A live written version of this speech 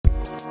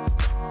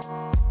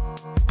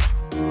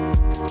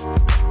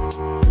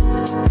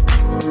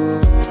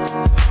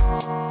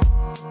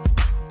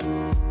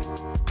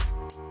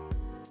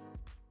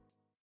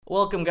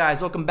Welcome, guys.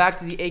 Welcome back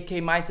to the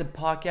AK Mindset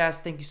Podcast.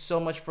 Thank you so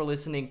much for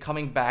listening.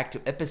 Coming back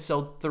to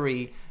episode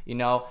 3. You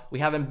know, we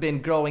haven't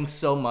been growing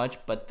so much,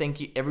 but thank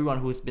you everyone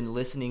who's been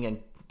listening and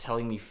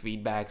telling me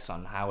feedbacks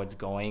on how it's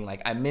going.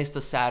 Like, I missed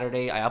a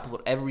Saturday. I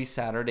upload every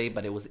Saturday,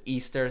 but it was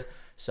Easter,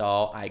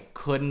 so I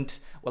couldn't.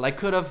 Well, I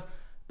could have,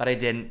 but I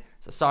didn't.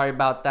 So sorry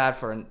about that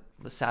for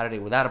a Saturday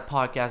without a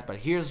podcast, but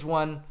here's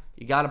one.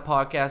 You got a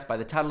podcast. By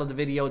the title of the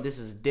video, this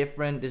is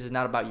different. This is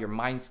not about your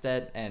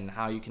mindset and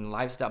how you can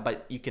lifestyle,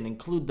 but you can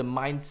include the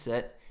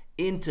mindset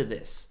into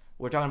this.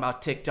 We're talking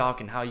about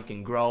TikTok and how you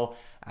can grow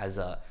as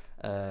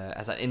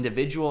an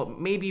individual,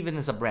 maybe even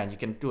as a brand. You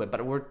can do it,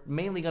 but we're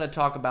mainly going to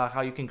talk about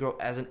how you can grow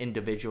as an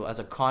individual, as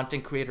a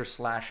content creator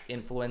slash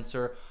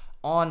influencer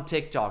on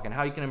TikTok, and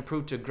how you can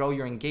improve to grow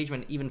your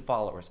engagement, even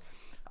followers.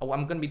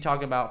 I'm going to be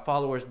talking about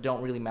followers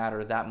don't really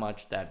matter that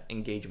much that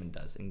engagement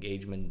does.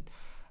 Engagement,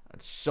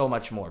 so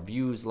much more.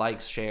 Views,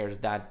 likes, shares,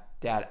 that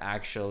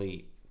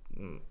actually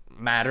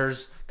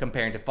matters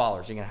comparing to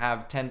followers. You can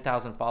have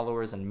 10,000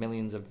 followers and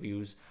millions of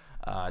views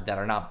that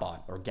are not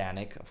bought.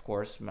 Organic, of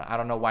course. I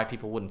don't know why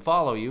people wouldn't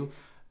follow you,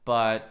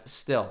 but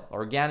still,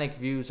 organic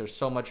views are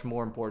so much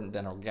more important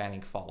than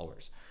organic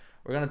followers.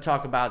 We're going to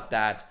talk about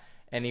that.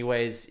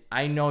 Anyways,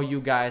 I know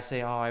you guys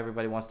say, oh,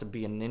 everybody wants to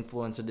be an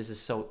influencer. This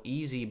is so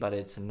easy, but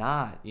it's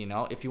not. You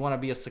know, if you want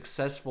to be a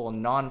successful,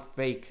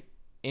 non-fake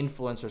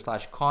influencer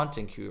slash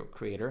content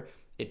creator,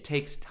 it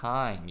takes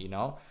time. You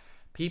know,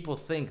 people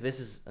think this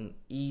is an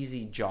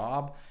easy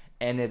job,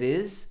 and it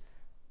is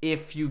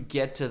if you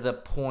get to the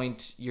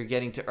point you're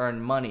getting to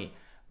earn money,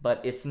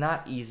 but it's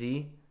not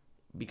easy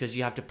because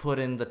you have to put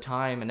in the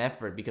time and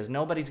effort, because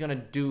nobody's gonna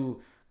do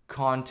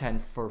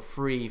content for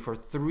free for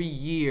 3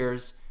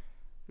 years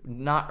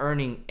not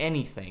earning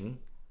anything,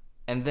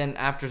 and then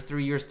after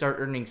 3 years start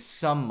earning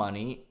some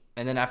money,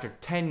 and then after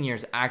 10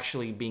 years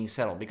actually being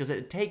settled, because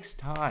it takes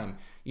time.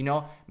 You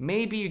know,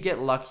 maybe you get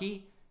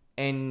lucky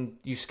and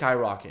you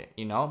skyrocket,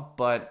 you know,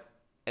 but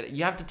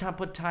you have to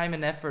put time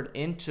and effort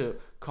into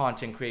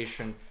content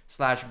creation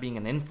slash being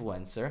an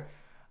influencer.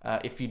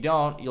 If you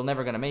don't, you're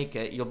never going to make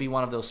it. You'll be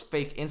one of those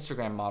fake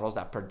Instagram models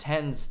that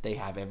pretends they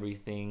have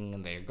everything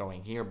and they're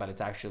going here, but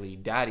it's actually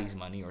daddy's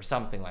money or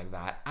something like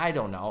that. I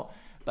don't know,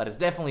 but it's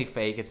definitely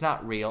fake. It's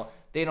not real.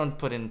 They don't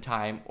put in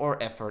time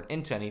or effort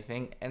into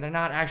anything, and they're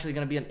not actually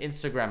going to be an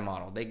Instagram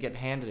model. They get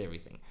handed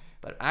everything.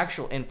 But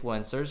actual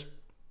influencers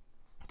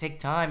take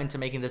time into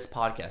making this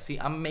podcast. See,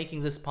 I'm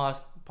making this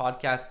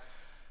podcast.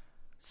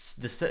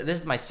 This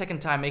is my second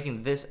time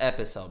making this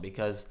episode,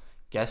 because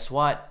guess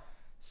what?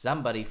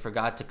 Somebody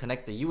forgot to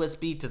connect the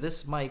USB to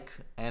this mic,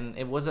 and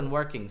it wasn't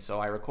working, so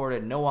I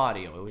recorded no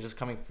audio. It was just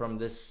coming from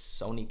this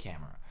Sony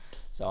camera.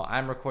 So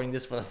I'm recording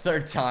this for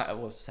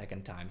the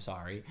second time,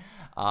 sorry.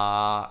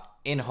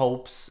 In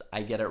hopes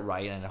I get it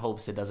right, and in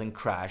hopes it doesn't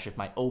crash. If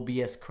my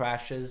OBS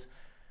crashes,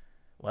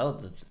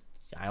 well,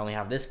 I only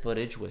have this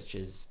footage, which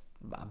is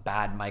a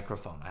bad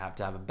microphone. I have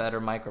to have a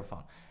better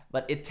microphone.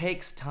 But it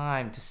takes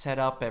time to set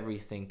up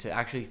everything, to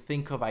actually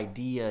think of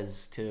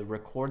ideas, to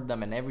record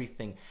them and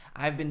everything.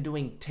 I've been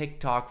doing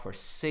TikTok for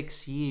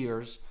 6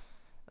 years,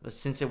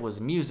 since it was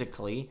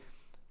Musical.ly,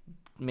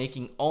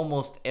 making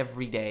almost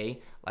every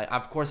day. Like,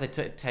 of course, I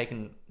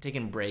taken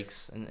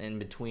breaks in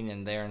between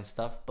and there and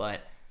stuff,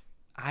 but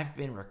I've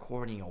been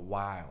recording a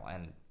while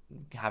and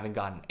haven't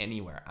gotten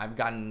anywhere. I've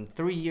gotten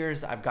 3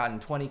 years, I've gotten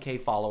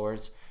 20K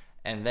followers,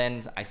 and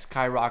then I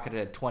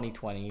skyrocketed at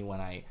 2020 when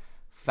I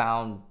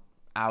found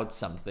out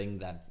something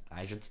that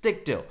I should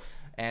stick to.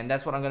 And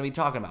that's what I'm going to be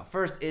talking about.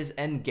 First is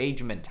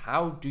engagement.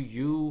 How do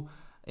you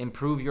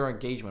improve your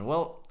engagement?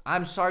 Well,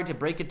 I'm sorry to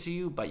break it to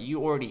you, but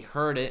you already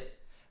heard it,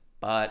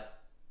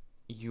 but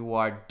you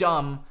are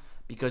dumb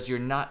because you're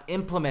not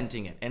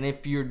implementing it. And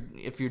if you're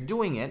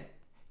doing it,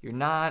 you're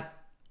not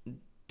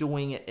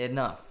doing it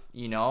enough,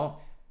 you know?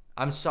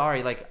 I'm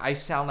sorry, like, I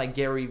sound like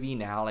Gary Vee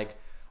now, like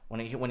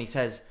when he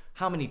says,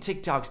 how many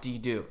TikToks do you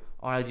do?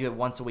 Oh, I do it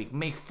once a week.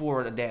 Make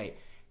 4 a day.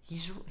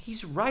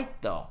 He's right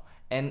though.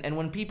 And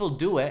when people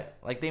do it,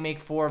 like, they make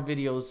 4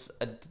 videos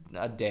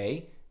a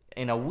day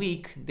in a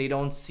week, they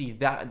don't see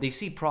that. They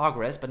see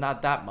progress, but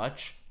not that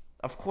much.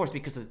 Of course,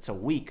 because it's a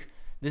week.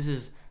 This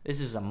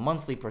is a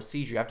monthly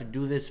procedure. You have to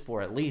do this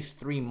for at least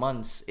 3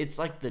 months. It's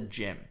like the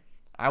gym.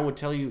 I would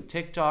tell you,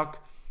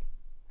 TikTok,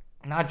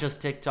 not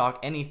just TikTok,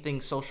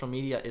 anything social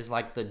media is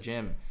like the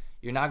gym.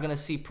 You're not going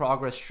to see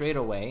progress straight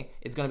away.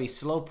 It's going to be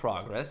slow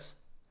progress,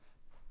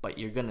 but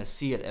you're going to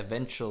see it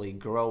eventually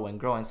grow and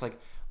grow. And it's like,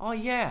 oh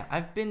yeah,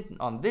 I've been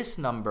on this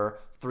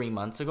number 3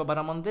 months ago, but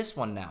I'm on this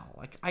one now.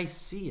 Like, I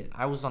see it.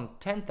 I was on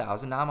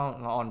 10,000, now I'm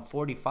on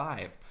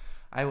 45.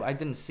 I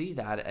didn't see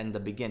that in the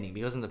beginning,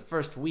 because in the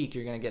first week,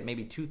 you're going to get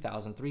maybe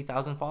 2,000,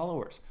 3,000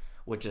 followers,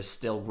 which is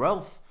still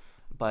growth,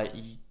 but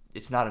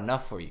it's not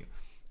enough for you.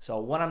 So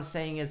what I'm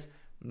saying is,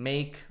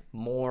 make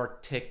more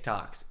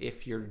TikToks.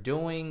 If you're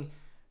doing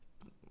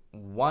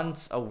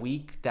once a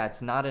week,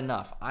 that's not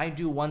enough. I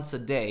do once a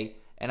day,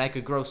 and I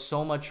could grow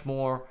so much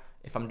more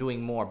if I'm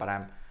doing more, but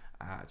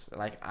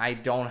Like, I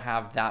don't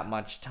have that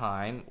much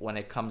time when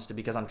it comes to,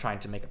 because I'm trying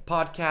to make a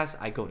podcast.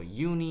 I go to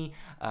uni,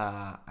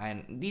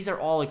 and these are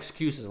all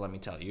excuses, let me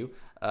tell you,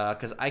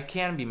 because I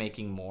can be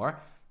making more,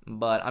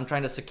 but I'm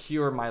trying to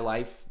secure my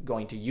life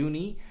going to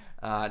uni,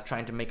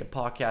 trying to make a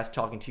podcast,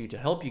 talking to you to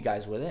help you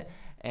guys with it.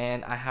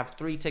 And I have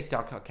 3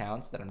 TikTok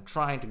accounts that I'm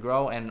trying to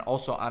grow, and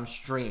also I'm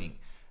streaming.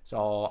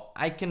 So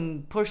I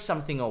can push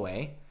something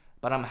away,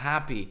 but I'm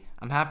happy.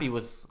 I'm happy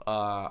with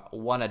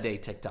 1 a day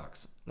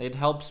TikToks. It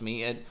helps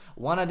me.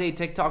 1 a day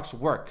TikToks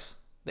works.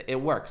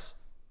 It works.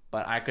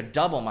 But I could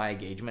double my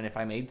engagement if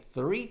I made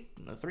three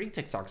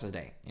TikToks a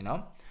day, you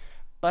know?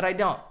 But I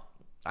don't.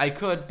 I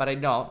could, but I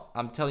don't.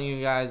 I'm telling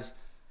you guys,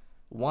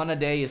 1 a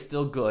day is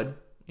still good,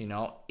 you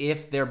know,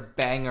 if they're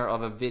banger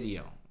of a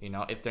video. You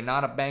know, if they're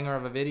not a banger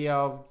of a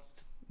video,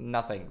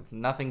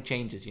 nothing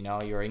changes, you know?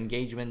 Your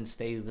engagement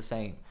stays the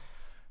same.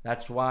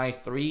 That's why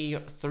three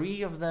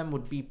of them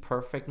would be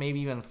perfect, maybe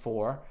even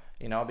 4,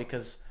 you know,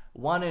 because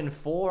 1 in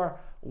 4,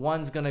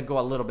 one's gonna go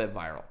a little bit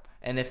viral.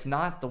 And if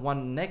not, the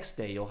one next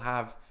day, you'll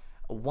have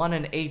a 1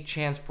 in 8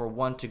 chance for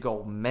one to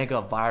go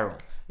mega viral,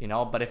 you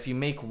know. But if you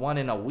make 1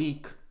 in a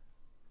week,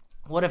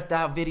 what if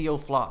that video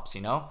flops,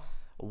 you know?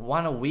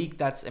 1 a week,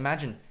 that's,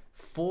 imagine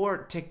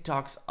 4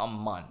 TikToks a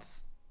month.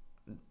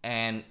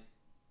 And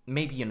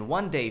maybe in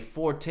one day,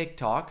 4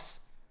 TikToks,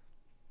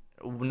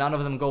 none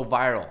of them go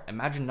viral.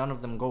 Imagine none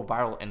of them go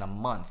viral in a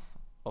month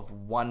of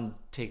 1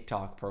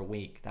 TikTok per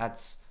week.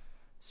 That's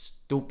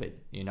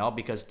stupid, you know,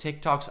 because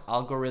TikTok's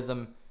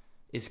algorithm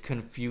is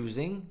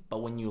confusing, but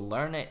when you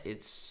learn it,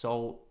 it's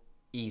so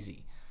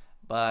easy.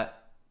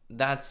 But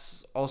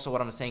that's also what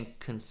I'm saying.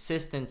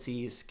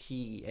 Consistency is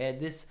key.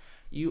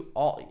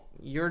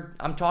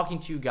 I'm talking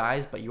to you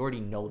guys, but you already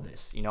know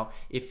this, you know.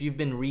 If you've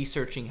been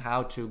researching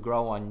how to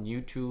grow on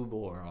YouTube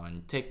or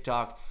on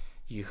TikTok,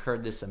 you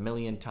heard this a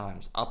million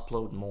times.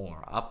 Upload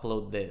more,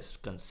 upload this.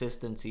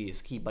 Consistency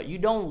is key, but you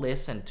don't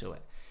listen to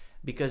it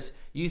because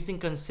you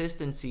think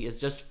consistency is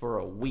just for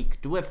a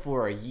week. Do it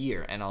for a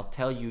year, and I'll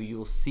tell you,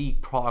 you'll see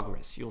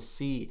progress. You'll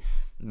see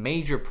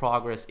major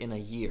progress in a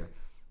year,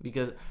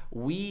 because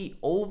we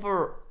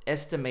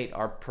overestimate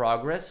our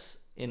progress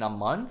in a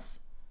month.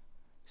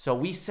 So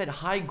we set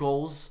high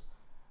goals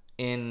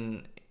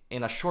in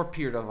a short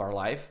period of our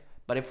life,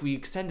 but if we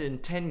extend it in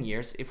 10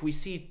 years, if we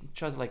see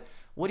each other like,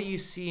 what do you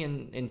see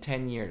in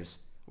 10 years?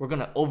 We're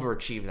going to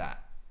overachieve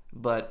that.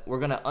 But we're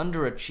going to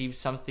underachieve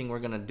something we're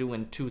going to do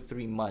in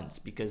 2-3 months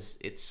because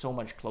it's so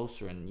much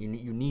closer and you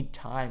need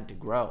time to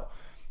grow.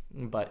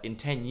 But in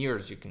 10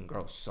 years, you can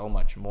grow so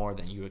much more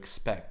than you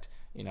expect.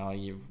 You know,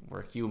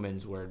 we're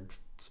humans.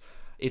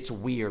 It's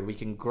weird. We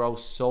can grow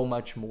so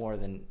much more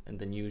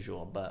than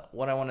usual. But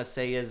what I want to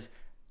say is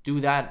do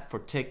that for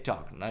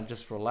TikTok, not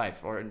just for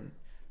life. Or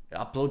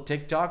upload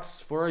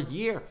TikToks for a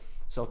year.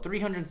 So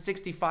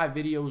 365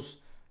 videos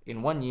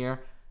in 1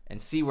 year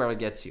and see where it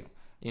gets you.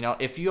 You know,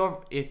 if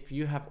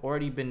you have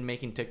already been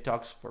making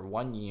TikToks for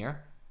 1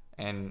 year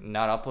and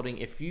not uploading,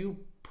 if you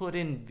put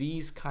in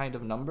these kind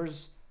of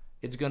numbers,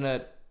 it's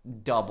gonna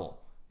double.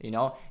 You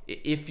know,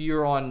 if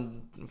you're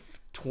on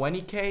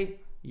 20K,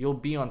 you'll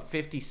be on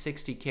 50,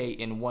 60K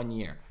in 1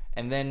 year.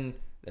 And then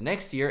the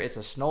next year, it's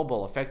a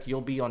snowball effect.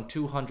 You'll be on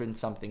 200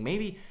 something.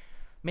 Maybe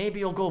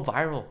you'll go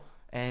viral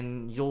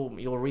and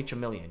you'll reach 1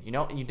 million. You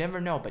know, you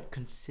never know, but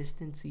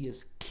consistency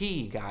is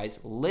key, guys.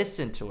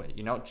 Listen to it,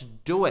 you know,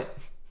 just do it.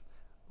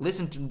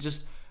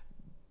 Just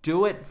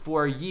do it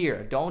for a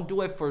year. Don't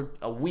do it for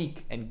a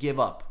week and give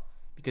up.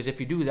 Because if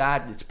you do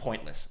that, it's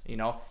pointless. You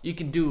know, you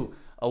can do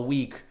a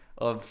week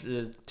of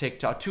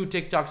TikTok, 2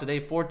 TikToks a day,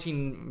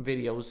 14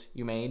 videos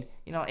you made.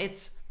 You know,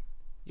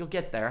 you'll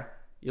get there.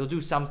 You'll do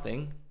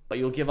something, but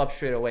you'll give up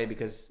straight away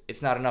because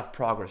it's not enough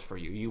progress for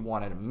you. You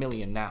wanted 1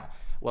 million now.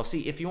 Well,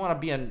 see, if you want to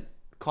be a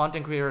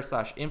content creator /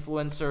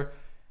 influencer,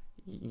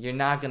 you're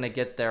not going to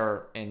get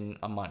there in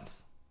a month.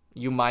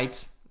 You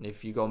might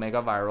if you go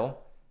mega viral,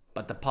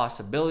 but the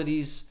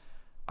possibilities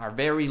are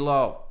very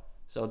low.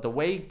 So the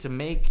way to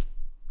make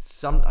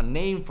a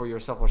name for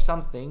yourself or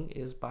something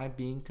is by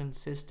being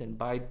consistent,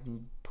 by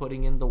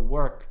putting in the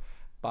work,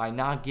 by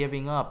not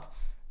giving up.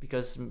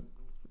 Because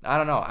I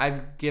don't know,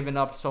 I've given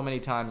up so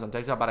many times on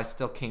TikTok, but I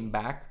still came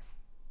back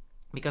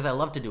because I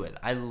love to do it.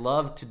 I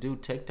love to do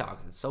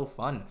TikToks. It's so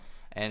fun.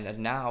 And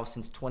now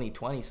since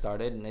 2020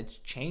 started, and it's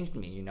changed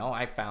me, you know,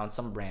 I found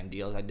some brand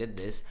deals. I did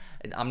this.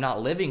 I'm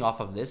not living off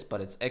of this, but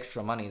it's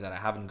extra money that I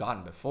haven't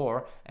gotten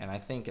before. And I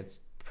think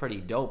it's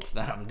pretty dope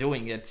that I'm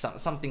doing it.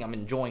 Something I'm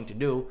enjoying to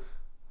do,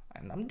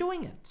 and I'm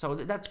doing it. So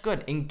that's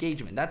good.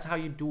 Engagement. That's how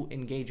you do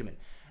engagement.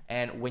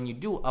 And when you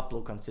do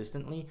upload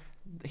consistently,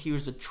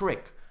 here's the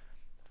trick.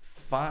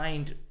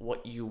 Find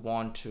what you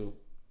want to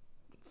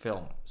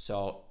film.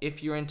 So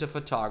if you're into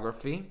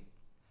photography,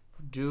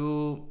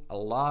 do a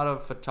lot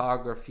of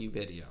photography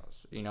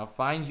videos. You know,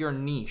 find your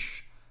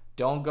niche.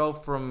 Don't go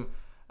from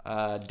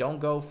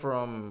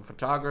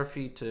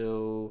photography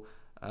to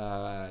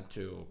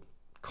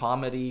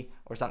comedy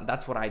or something.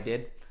 That's what I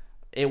did.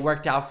 It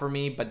worked out for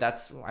me, but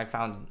I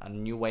found a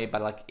new way.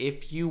 But like,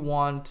 if you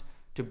want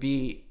to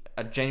be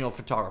a genuine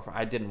photographer.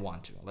 I didn't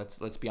want to.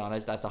 Let's be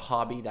honest. That's a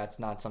hobby. That's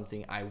not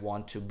something I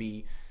want to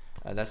be.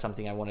 That's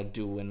something I want to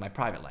do in my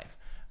private life.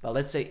 But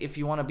let's say if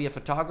you want to be a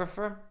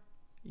photographer,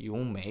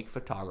 you'll make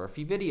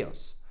photography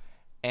videos,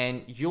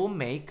 and you'll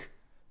make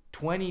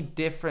 20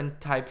 different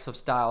types of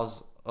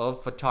styles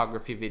of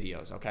photography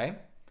videos. Okay,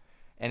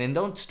 and in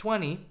those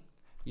 20,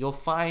 you'll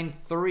find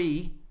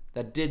 3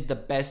 that did the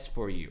best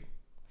for you,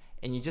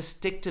 and you just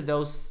stick to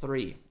those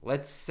 3.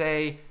 Let's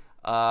say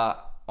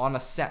on a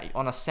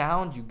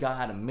sound you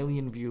got 1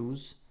 million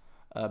views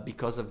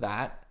because of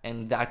that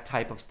and that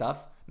type of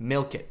stuff.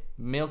 Milk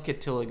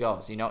it till it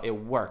goes. It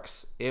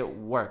works.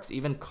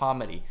 Even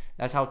comedy,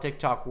 that's how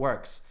TikTok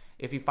works.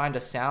 If you find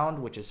a sound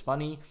which is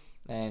funny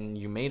and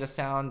you made a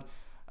sound,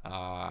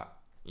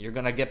 you're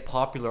gonna get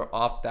popular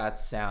off that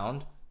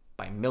sound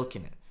by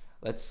milking it.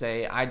 Let's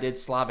say I did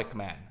Slavic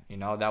Man,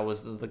 that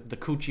was the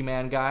Coochie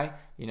Man guy,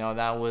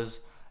 that was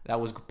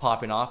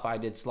popping off. I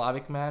did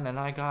Slavic Man, and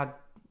I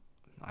got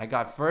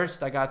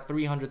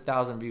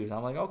 300,000 views.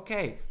 I'm like,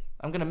 okay,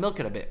 I'm gonna milk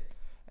it a bit.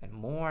 And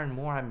more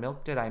I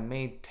milked it. I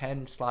made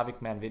 10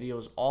 Slavic Man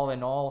videos. All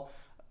in all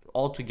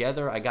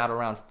together, I got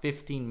around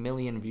 15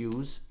 million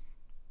views,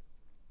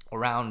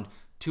 around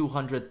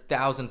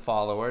 200,000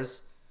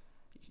 followers.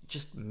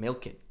 Just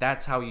milk it.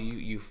 That's how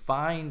you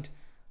find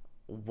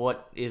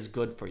what is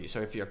good for you.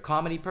 So if you're a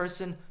comedy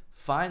person,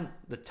 find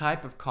the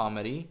type of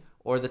comedy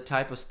or the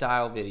type of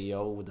style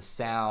video with the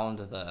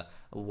sound,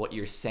 what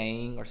you're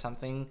saying or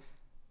something.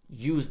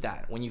 Use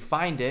that. When you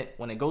find it,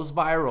 when it goes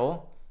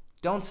viral,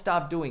 don't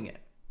stop doing it.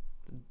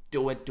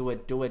 Do it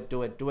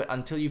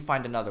until you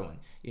find another one.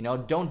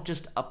 Don't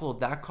just upload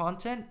that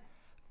content,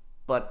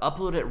 but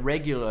upload it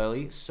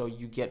regularly so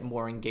you get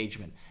more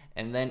engagement.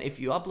 And then if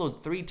you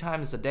upload 3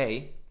 times a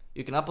day,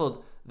 you can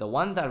upload the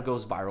one that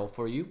goes viral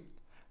for you,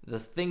 the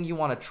thing you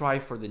want to try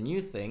for the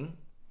new thing,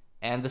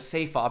 and the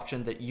safe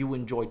option that you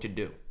enjoy to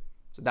do.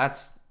 So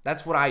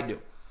that's what I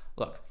do.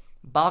 Look,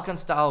 Balkan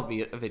style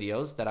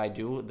videos that I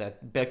do,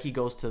 that Becky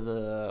goes to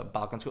the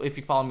Balkan school. If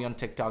you follow me on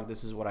TikTok,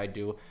 this is what I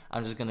do.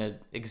 I'm just gonna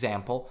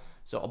example.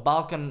 So a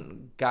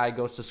Balkan guy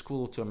goes to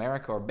school to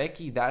America, or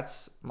Becky,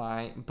 that's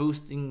my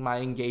boosting my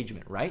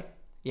engagement, right?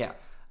 Yeah.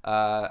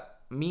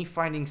 Me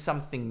finding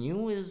something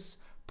new is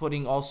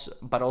putting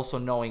also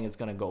knowing it's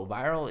gonna go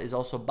viral is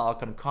also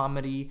Balkan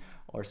comedy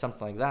or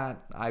something like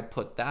that. I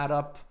put that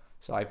up.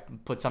 So I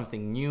put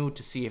something new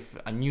to see if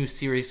a new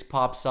series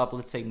pops up.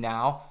 Let's say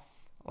now,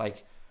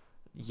 like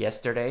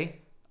yesterday,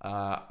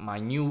 my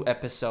new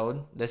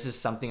episode, this is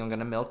something I'm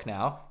gonna milk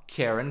now.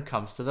 Karen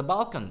Comes to the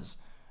Balkans.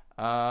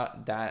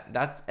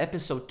 That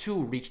episode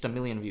 2 reached 1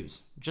 million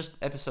views. Just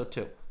episode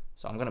 2.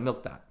 So I'm gonna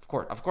milk that.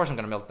 Of course I'm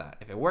gonna milk that.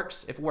 If it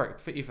works, it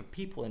worked. If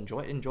people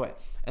enjoy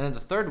it. And then the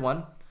third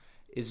one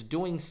is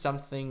doing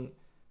something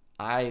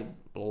I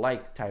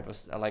like,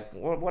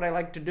 what I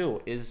like to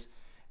do is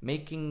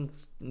making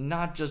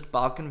not just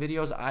Balkan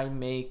videos. I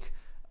make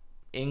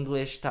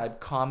English type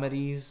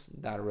comedies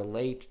that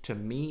relate to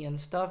me and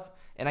stuff,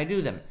 and I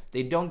do them.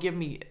 They don't give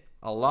me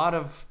a lot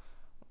of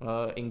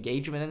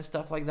engagement and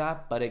stuff like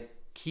that, but it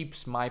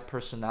keeps my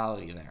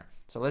personality there.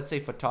 So let's say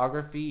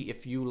photography,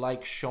 if you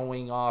like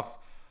showing off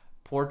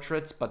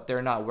portraits but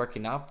they're not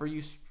working out for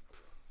you,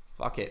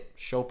 fuck it,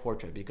 show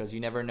portrait, because you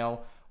never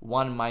know,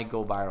 one might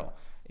go viral.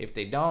 If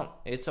they don't,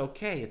 it's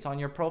okay. It's on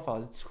your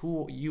profile. It's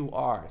who you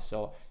are.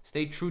 So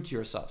stay true to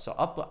yourself. So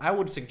I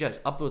would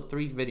suggest upload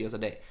 3 videos a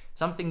day.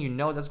 Something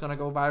that's going to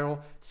go viral,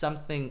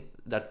 something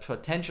that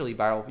potentially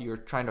viral you're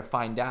trying to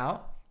find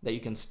out that you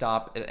can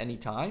stop at any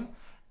time,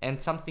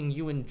 and something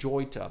you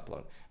enjoy to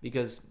upload.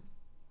 Because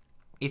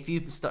if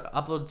you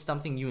upload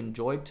something you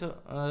enjoy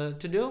to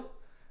do,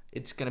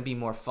 it's going to be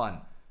more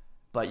fun.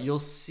 But you'll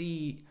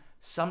see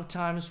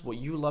sometimes what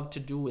you love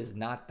to do is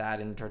not that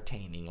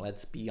entertaining.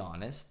 Let's be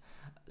honest.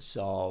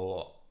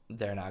 So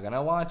they're not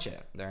gonna watch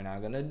it. They're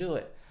not gonna do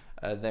it.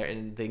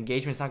 The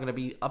engagement's not gonna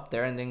be up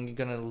there, and then you're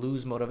gonna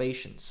lose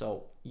motivation.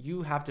 So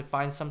you have to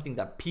find something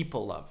that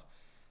people love.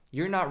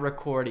 You're not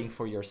recording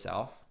for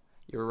yourself.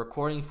 You're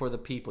recording for the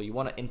people. You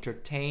want to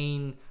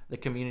entertain the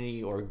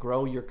community or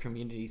grow your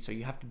community. So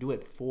you have to do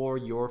it for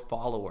your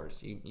followers.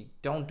 You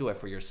don't do it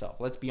for yourself.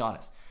 Let's be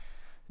honest.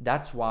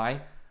 That's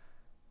why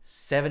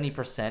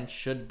 70%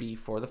 should be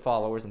for the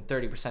followers and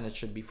 30% it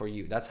should be for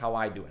you. That's how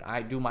I do it.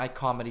 I do my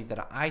comedy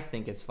that I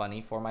think is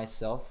funny for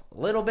myself a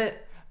little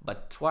bit,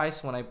 but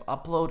twice when I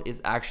upload is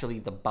actually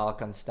the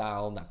Balkan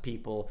style that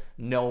people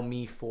know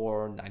me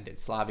for. I did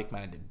Slavic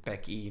Man, I did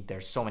Becky.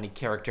 There's so many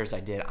characters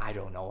I did. I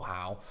don't know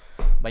how.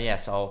 But yeah,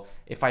 so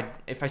if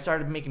I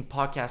started making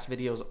podcast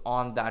videos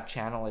on that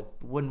channel, it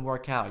wouldn't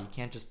work out. You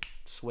can't just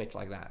switch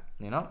like that,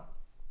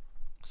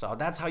 So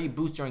that's how you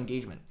boost your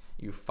engagement.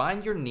 You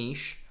find your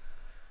niche.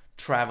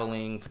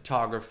 Traveling,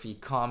 photography,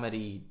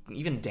 comedy,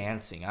 even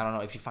dancing. I don't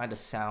know, if you find a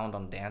sound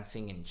on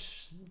dancing and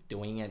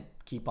doing it,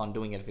 keep on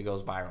doing it if it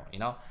goes viral,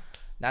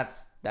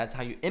 That's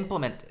how you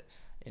implement it,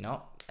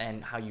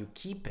 And how you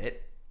keep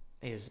it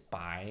is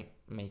by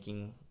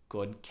making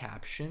good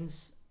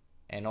captions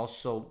and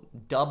also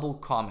double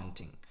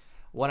commenting.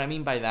 What I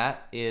mean by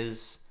that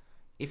is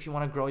if you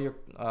want to grow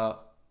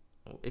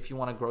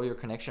your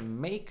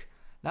connection, make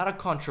not a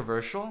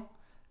controversial,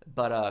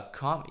 but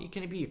it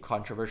can be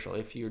controversial.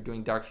 If you're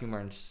doing dark humor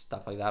and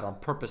stuff like that, or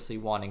purposely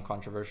wanting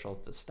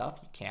controversial stuff,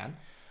 you can.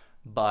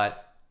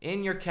 But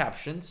in your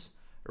captions,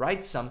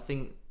 write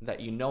something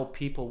that you know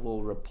people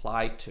will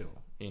reply to.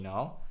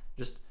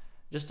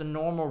 Just a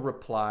normal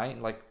reply,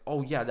 like,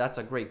 oh yeah, that's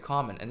a great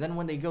comment. And then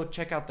when they go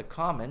check out the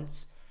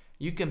comments,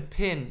 you can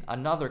pin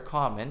another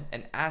comment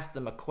and ask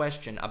them a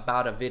question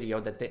about a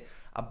video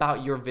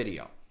about your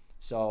video.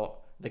 So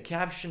the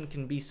caption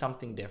can be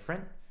something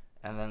different,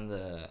 and then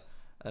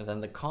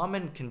the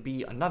comment can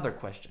be another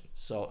question.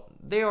 So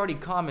they already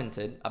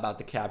commented about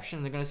the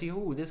caption. They're gonna see,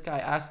 oh, this guy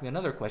asked me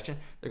another question.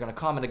 They're gonna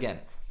comment again.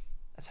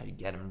 That's how you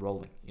get them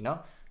rolling. You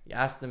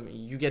ask them.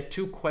 You get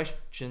 2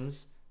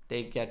 questions.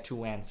 They get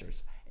 2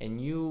 answers,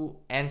 and you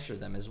answer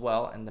them as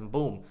well. And then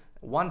boom,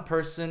 one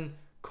person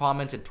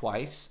commented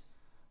twice.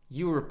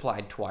 You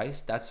replied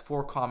twice. That's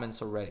 4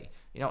 comments already.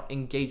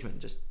 Engagement.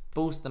 Just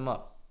boost them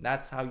up.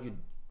 That's how you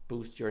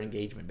boost your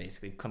engagement,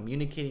 basically.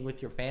 Communicating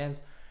with your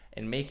fans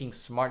and making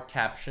smart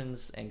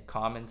captions and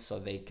comments so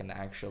they can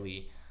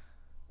actually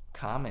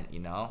comment,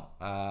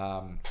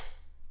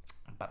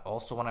 But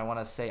also what I want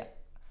to say,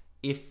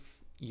 if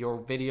your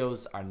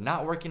videos are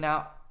not working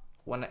out,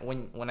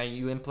 when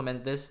you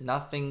implement this,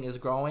 nothing is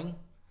growing,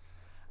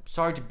 I'm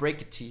sorry to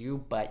break it to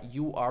you, but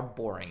you are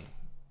boring.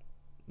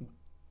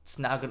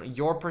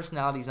 Your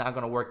personality is not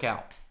gonna work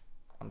out.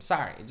 I'm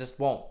sorry, it just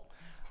won't.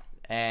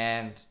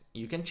 And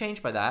you can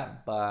change by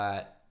that,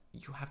 but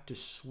you have to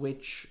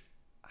switch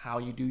how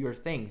you do your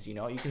things. You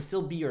can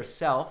still be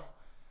yourself,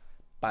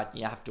 but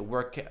you have to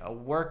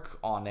work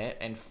on it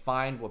and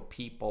find what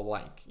people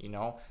like.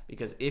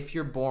 Because if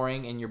you're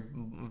boring and your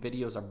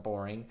videos are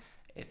boring,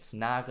 it's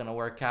not gonna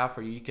work out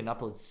for you. You can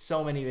upload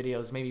so many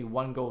videos, maybe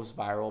one goes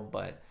viral,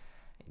 but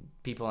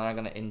people are not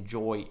going to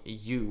enjoy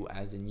you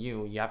as in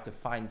you. You have to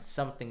find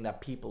something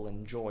that people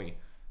enjoy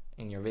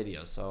in your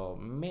videos. So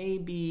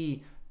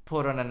maybe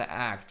put on an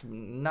act,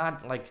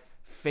 not like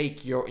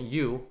fake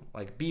you,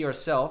 like be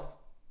yourself,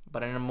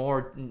 but in a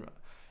more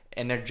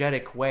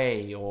energetic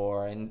way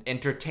or an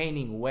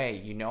entertaining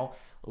way.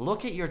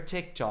 Look at your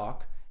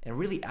TikTok and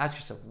really ask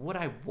yourself, would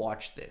I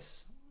watch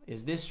this?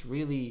 Is this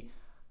really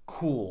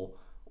cool,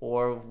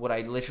 or would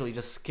I literally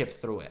just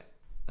skip through it?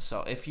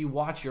 So if you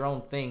watch your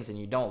own things and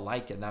you don't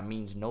like it, that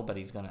means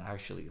nobody's going to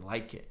actually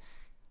like it.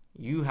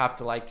 You have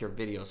to like your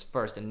videos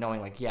first, and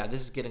knowing like, yeah,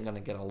 this is going to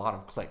get a lot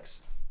of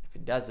clicks. If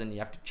it doesn't, you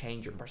have to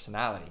change your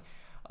personality.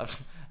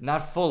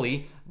 Not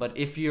fully, but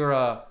if you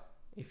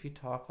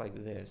talk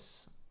like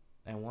this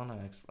and want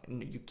to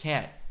explain, you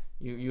can't.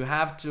 You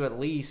have to at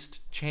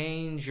least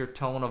change your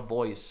tone of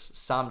voice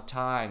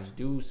sometimes.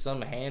 Do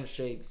some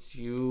handshakes.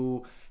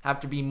 You have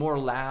to be more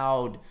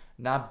loud,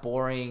 not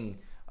boring.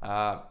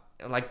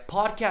 Like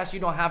podcasts, you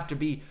don't have to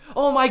be,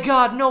 oh my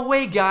God, no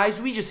way,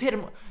 guys, we just hit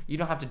him. You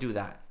don't have to do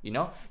that,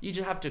 You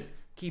just have to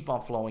keep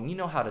on flowing. You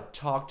know how to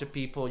talk to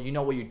people. You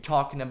know what you're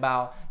talking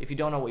about. If you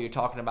don't know what you're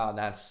talking about,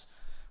 that's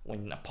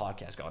when a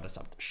podcast goes to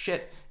some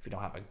shit. If you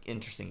don't have an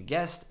interesting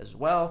guest as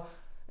well,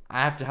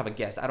 I have to have a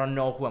guest. I don't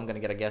know who I'm going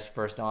to get a guest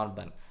first on,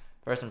 but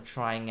first I'm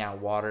trying out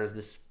waters.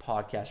 This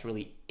podcast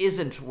really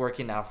isn't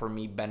working out for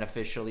me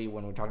beneficially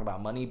when we're talking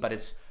about money, but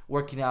it's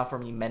working out for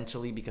me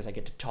mentally because I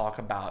get to talk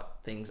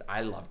about things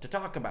I love to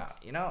talk about,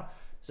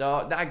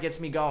 So that gets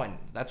me going.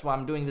 That's why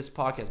I'm doing this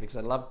podcast, because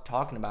I love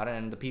talking about it,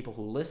 and the people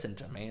who listen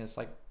to me, it's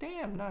like,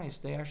 damn, nice.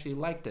 They actually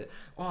liked it.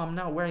 Oh, I'm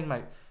not wearing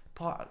my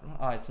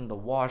it's in the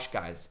wash,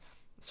 guys.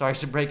 Sorry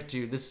to break it to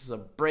you. This is a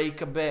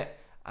break a bit.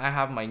 I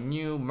have my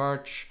new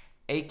merch,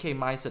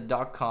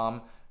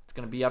 akmindset.com. It's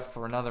going to be up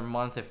for another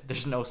month if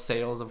there's no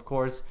sales, of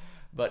course.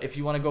 But if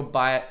you want to go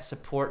buy it,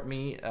 support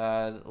me.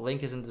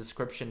 Link is in the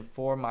description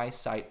for my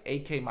site,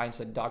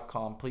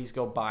 akmindset.com. Please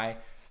go buy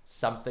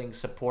something,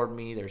 support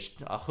me. There's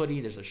a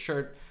hoodie, there's a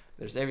shirt,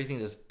 there's everything.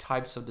 There's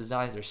types of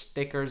designs, there's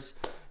stickers.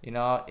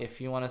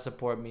 If you want to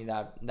support me,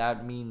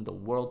 that mean the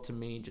world to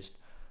me. Just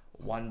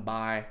one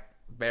buy,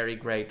 very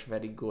great,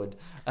 very good.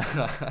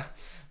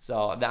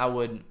 So that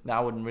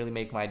would really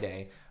make my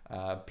day.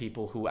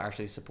 People who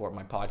actually support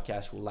my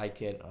podcast, who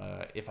like it.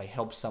 If I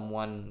help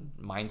someone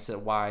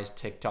mindset-wise,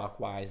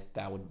 TikTok-wise,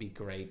 that would be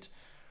great.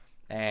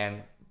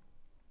 And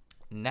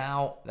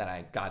now that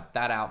I got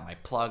that out, my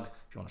plug,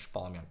 if you want to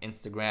follow me on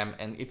Instagram,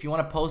 and if you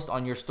want to post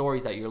on your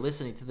stories that you're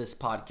listening to this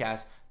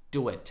podcast,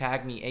 do it.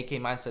 Tag me,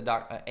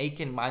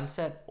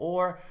 akmindset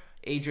or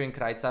Adrian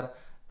Krajcar,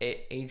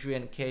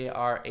 Adrian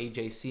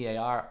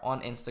Krajcar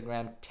on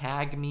Instagram.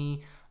 Tag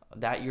me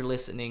that you're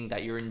listening,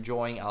 that you're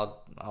enjoying.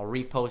 I'll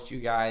repost you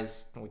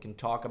guys. We can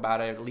talk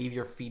about it. Leave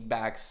your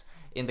feedbacks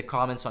in the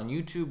comments on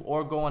YouTube,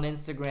 or go on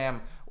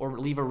Instagram, or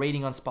leave a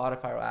rating on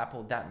Spotify or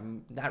Apple.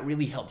 That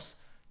really helps.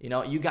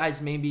 You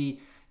guys may be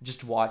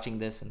just watching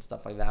this and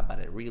stuff like that, but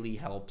it really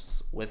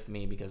helps with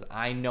me, because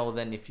I know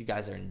then if you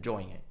guys are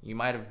enjoying it. You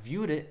might have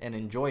viewed it and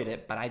enjoyed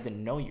it, but I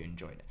didn't know you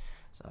enjoyed it.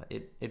 So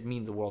it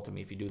means the world to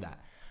me if you do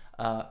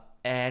that.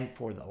 And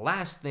for the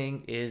last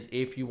thing is,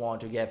 if you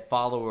want to get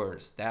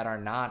followers that are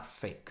not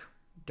fake,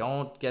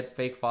 Don't get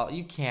fake follow.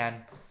 You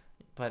can,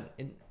 but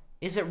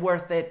is it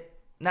worth it?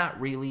 Not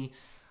really.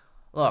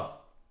 Look,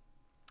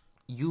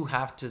 you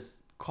have to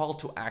call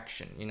to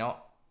action. You know,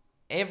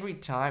 every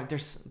time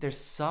there's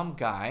some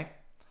guy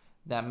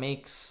that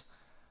makes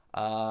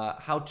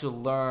how to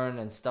learn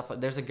and stuff.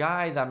 There's a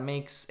guy that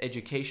makes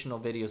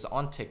educational videos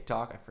on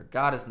TikTok. I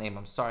forgot his name.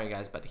 I'm sorry,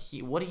 guys, but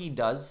what he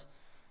does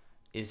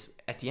is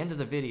at the end of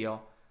the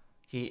video,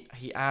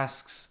 he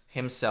asks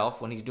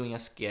himself when he's doing a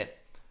skit,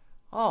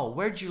 "Oh,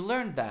 where'd you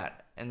learn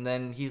that?" And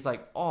then he's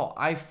like, "Oh,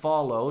 I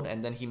followed,"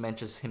 and then he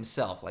mentions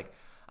himself, like,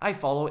 "I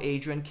follow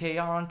Adrian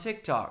KR on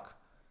TikTok.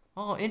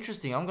 Oh,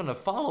 interesting. I'm gonna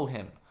follow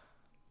him."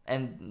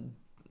 And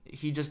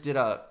he just did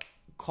a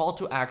call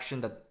to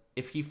action that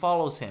if he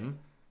follows him,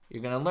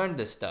 you're gonna learn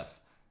this stuff.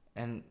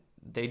 And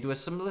they do a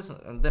similar listen,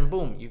 and then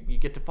boom, you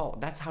get to follow.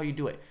 That's how you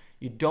do it.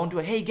 You don't do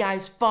it, "Hey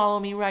guys, follow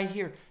me right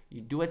here."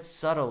 You do it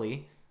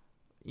subtly.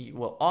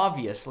 Well,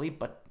 obviously,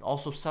 but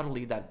also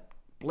subtly, that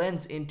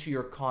blends into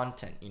your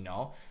content, you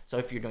know? So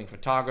if you're doing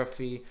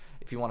photography,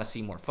 if you want to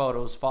see more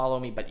photos, follow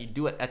me, but you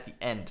do it at the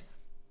end.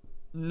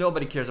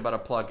 Nobody cares about a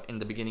plug in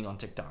the beginning on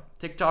TikTok.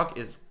 TikTok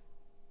is,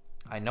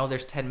 I know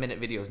there's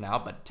 10-minute videos now,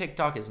 but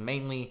TikTok is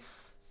mainly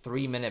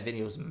 3-minute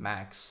videos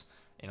max.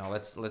 You know,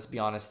 let's be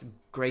honest,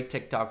 great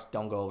TikToks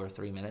don't go over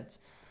 3 minutes.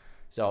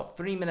 So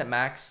 3-minute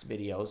max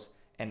videos,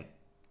 and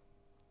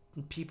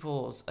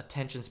people's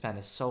attention span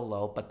is so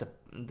low, but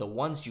the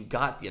ones you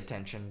got the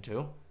attention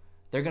to,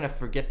 they're gonna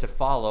forget to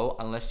follow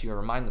unless you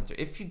remind them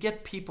to. If you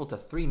get people to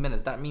 3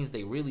 minutes, that means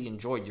they really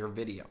enjoyed your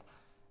video.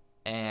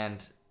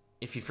 And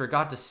if you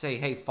forgot to say,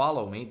 "Hey,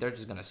 follow me," they're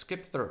just gonna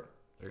skip through.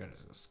 They're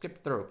gonna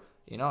skip through,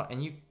 you know.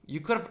 And you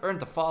could have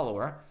earned the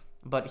follower,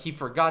 but he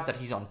forgot that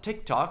he's on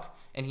TikTok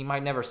and he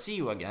might never see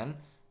you again.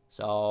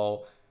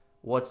 So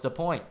what's the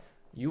point?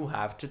 You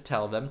have to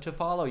tell them to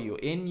follow you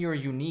in your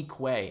unique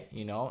way,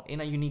 you know,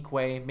 in a unique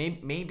way.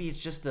 Maybe it's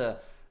just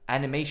the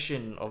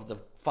animation of the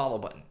follow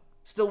button.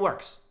 Still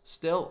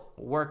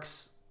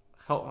works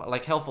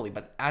like helpfully,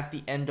 but at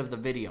the end of the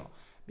video,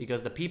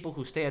 because the people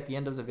who stay at the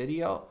end of the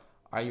video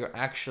are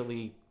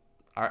actually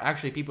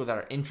people that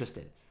are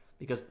interested.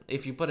 Because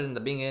if you put it in the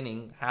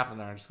beginning, half of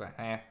them are just like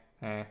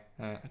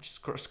just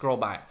scroll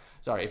by.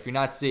 Sorry if you're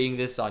not seeing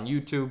this on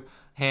YouTube.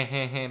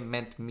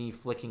 Meant me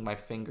flicking my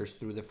fingers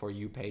through the For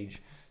You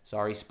page.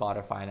 Sorry,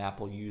 Spotify and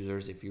Apple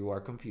users, if you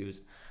are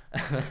confused.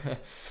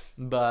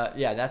 But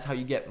yeah, that's how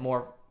you get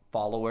more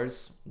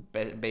followers.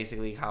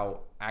 Basically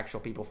how actual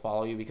people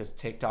follow you, because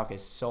TikTok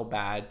is so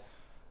bad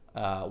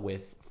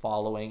with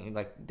following.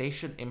 Like, they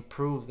should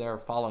improve their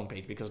following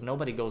page, because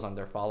nobody goes on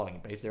their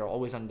following page. They're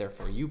always on their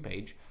For You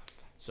page.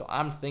 So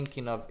I'm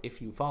thinking of,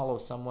 if you follow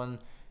someone,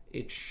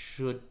 it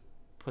should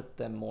put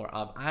them more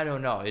up. I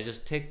don't know. It's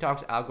just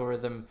TikTok's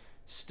algorithm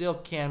still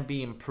can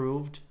be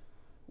improved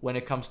when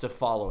it comes to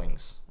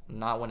followings,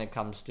 not when it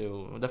comes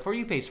to the For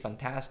You page. Is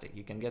fantastic,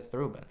 you can get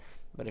through,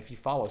 but if you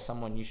follow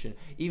someone, you should.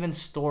 Even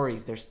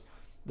stories, there's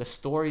the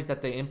stories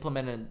that they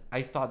implemented.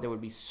 I thought they would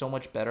be so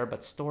much better,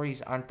 but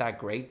stories aren't that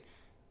great,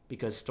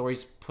 because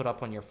stories put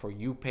up on your For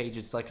You page,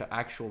 it's like an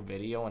actual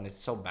video, and it's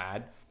so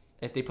bad.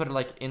 If they put it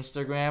like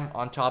Instagram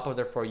on top of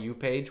their For You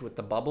page with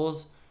the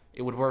bubbles,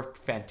 it would work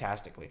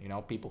fantastically. You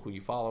know, people who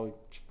you follow,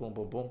 boom,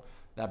 boom, boom,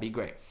 that'd be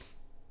great.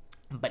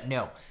 But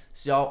no,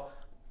 so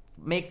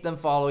make them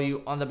follow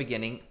you on the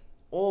beginning,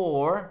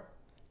 or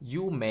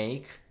you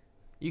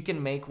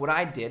can make what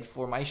I did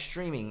for my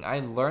streaming. I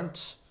learned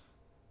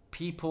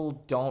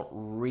people don't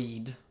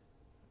read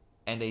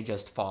and they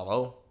just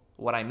follow.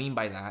 What I mean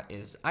by that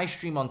is I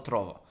stream on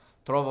Trovo.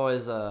 Trovo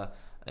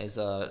is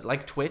a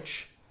like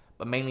Twitch,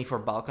 but mainly for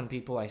Balkan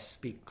people. I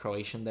speak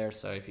Croatian there,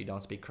 so if you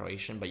don't speak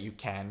Croatian, but you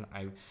can,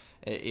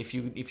 if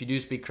you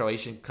do speak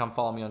Croatian, come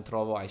follow me on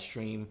Trovo. I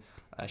stream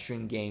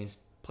games,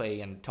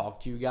 play, and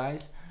talk to you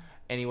guys.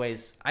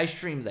 Anyways, I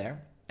stream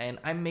there, and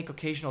I make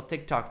occasional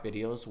TikTok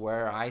videos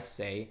where I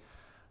say,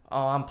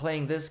 "Oh, I'm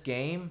playing this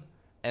game,"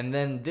 and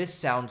then this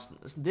sound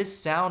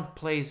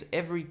plays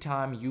every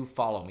time you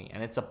follow me,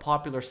 and it's a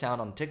popular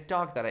sound on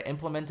TikTok that I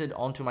implemented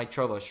onto my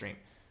Trovo stream.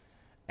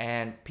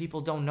 And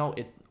people don't know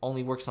it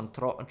only works on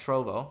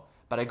Trovo,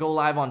 but I go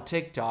live on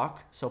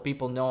TikTok, so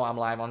people know I'm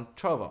live on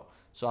Trovo.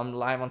 So I'm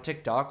live on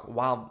TikTok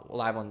while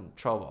live on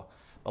Trovo.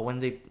 But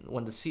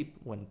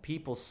when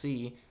people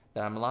see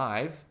that I'm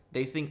live,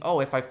 they think,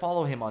 "Oh, if I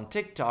follow him on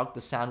TikTok,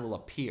 the sound will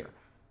appear."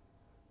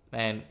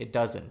 And it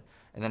doesn't.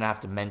 And then I have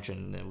to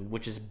mention,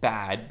 which is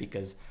bad,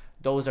 because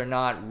those are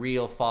not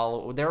real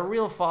followers. They're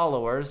real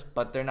followers,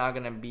 but they're not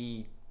gonna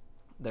be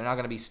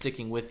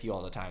sticking with you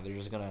all the time. They're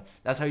just gonna.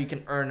 That's how you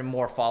can earn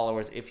more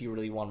followers. If you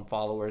really want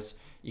followers,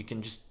 you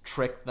can just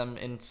trick them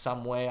in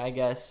some way, I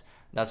guess.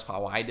 That's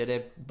how I did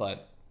it,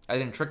 but I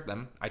didn't trick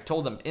them. I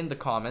told them in the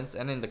comments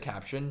and in the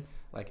caption,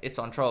 like, it's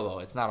on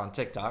Trovo, it's not on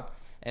TikTok.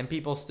 And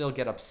people still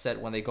get upset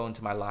when they go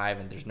into my live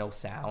and there's no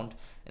sound,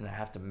 and I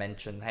have to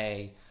mention,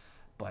 "Hey,"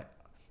 but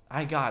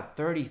I got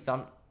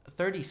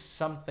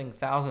 30-something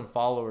thousand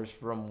followers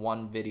from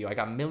one video. I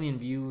got 1 million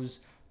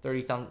views,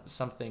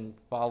 30-something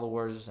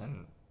followers,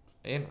 and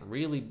it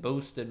really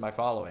boosted my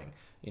following.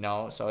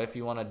 So if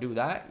you want to do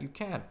that, you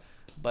can.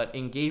 But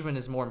engagement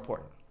is more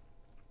important.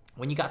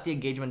 When you got the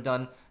engagement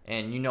done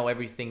and you know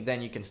everything,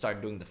 then you can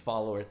start doing the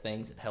follower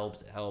things. It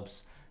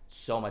helps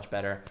so much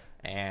better.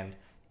 And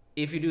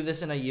if you do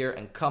this in a year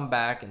and come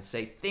back and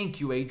say, thank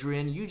you,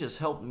 Adrian, you just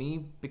helped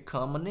me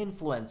become an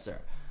influencer,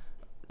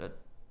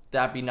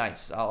 that'd be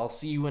nice. I'll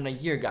see you in a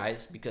year,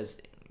 guys, because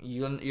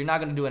you're not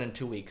going to do it in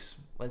 2 weeks.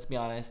 Let's be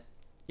honest,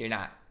 you're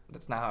not.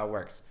 That's not how it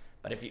works.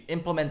 But if you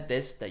implement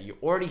this that you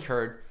already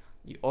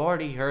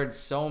heard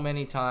so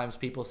many times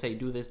people say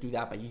do this, do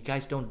that, but you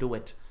guys don't do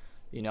it.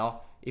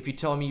 If you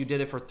tell me you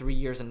did it for 3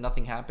 years and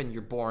nothing happened,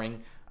 you're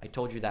boring. I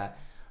told you that.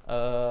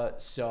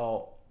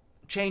 So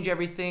change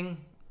everything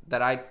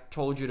that I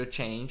told you to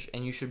change,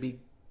 and you should be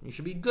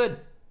good.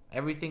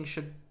 Everything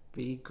should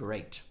be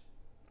great.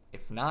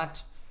 If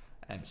not,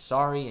 I'm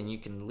sorry, and you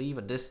can leave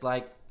a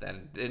dislike that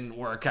it didn't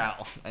work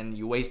out and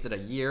you wasted a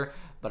year,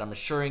 but I'm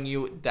assuring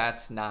you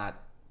that's not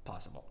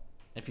possible.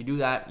 If you do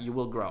that, you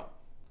will grow.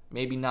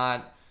 Maybe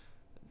not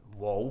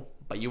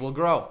but you will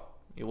grow.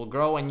 You will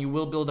grow and you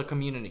will build a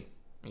community,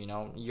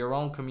 your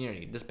own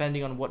community,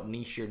 depending on what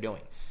niche you're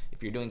doing.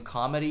 If you're doing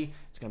comedy,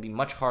 it's going to be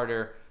much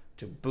harder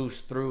to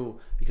boost through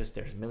because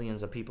there's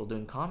millions of people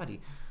doing comedy.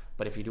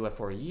 But if you do it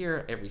for a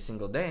year, every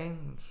single day,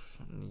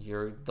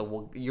 you're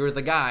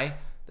the guy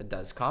that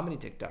does comedy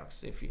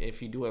TikToks.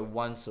 If you do it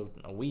once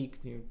a week,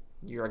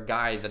 you're a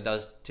guy that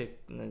does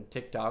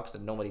TikToks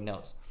that nobody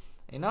knows.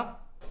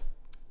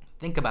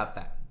 Think about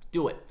that.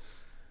 Do it.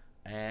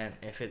 And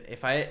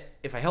if I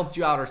helped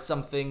you out or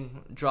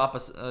something, drop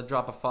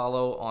a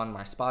follow on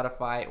my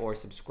Spotify or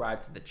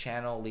subscribe to the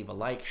channel. Leave a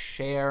like,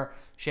 share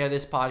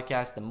this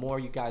podcast. The more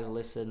you guys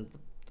listen,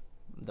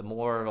 the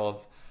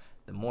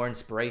more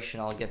inspiration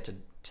I'll get to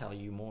tell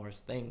you more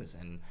things.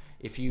 And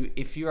if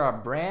you're a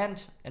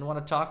brand and want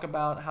to talk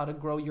about how to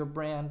grow your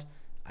brand,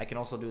 I can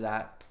also do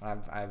that.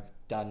 I've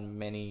done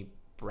many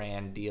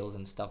brand deals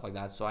and stuff like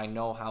that, so I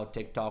know how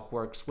TikTok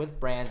works with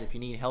brands. If you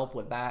need help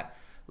with that,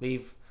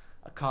 leave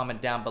a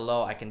comment down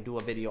below. I can do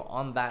a video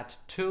on that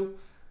too.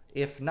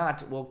 If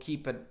not, we'll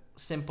keep it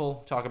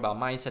simple, talk about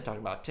mindset, talk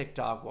about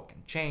TikTok, what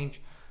can change,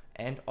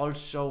 and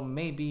also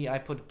maybe I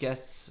put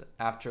guests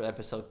after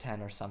episode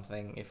 10 or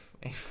something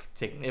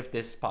if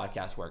this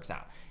podcast works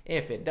out.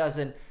 If it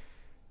doesn't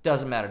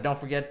matter. Don't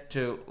forget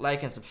to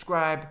like and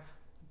subscribe.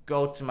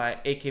 Go to my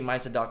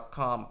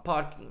akmindset.com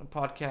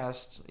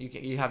podcast.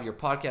 You have your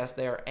podcast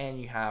there,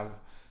 and you have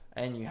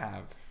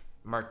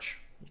merch.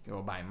 You can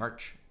go buy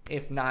merch.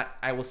 If not,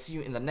 I will see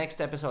you in the next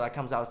episode that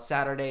comes out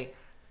Saturday.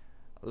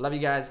 Love you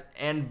guys,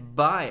 and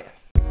bye.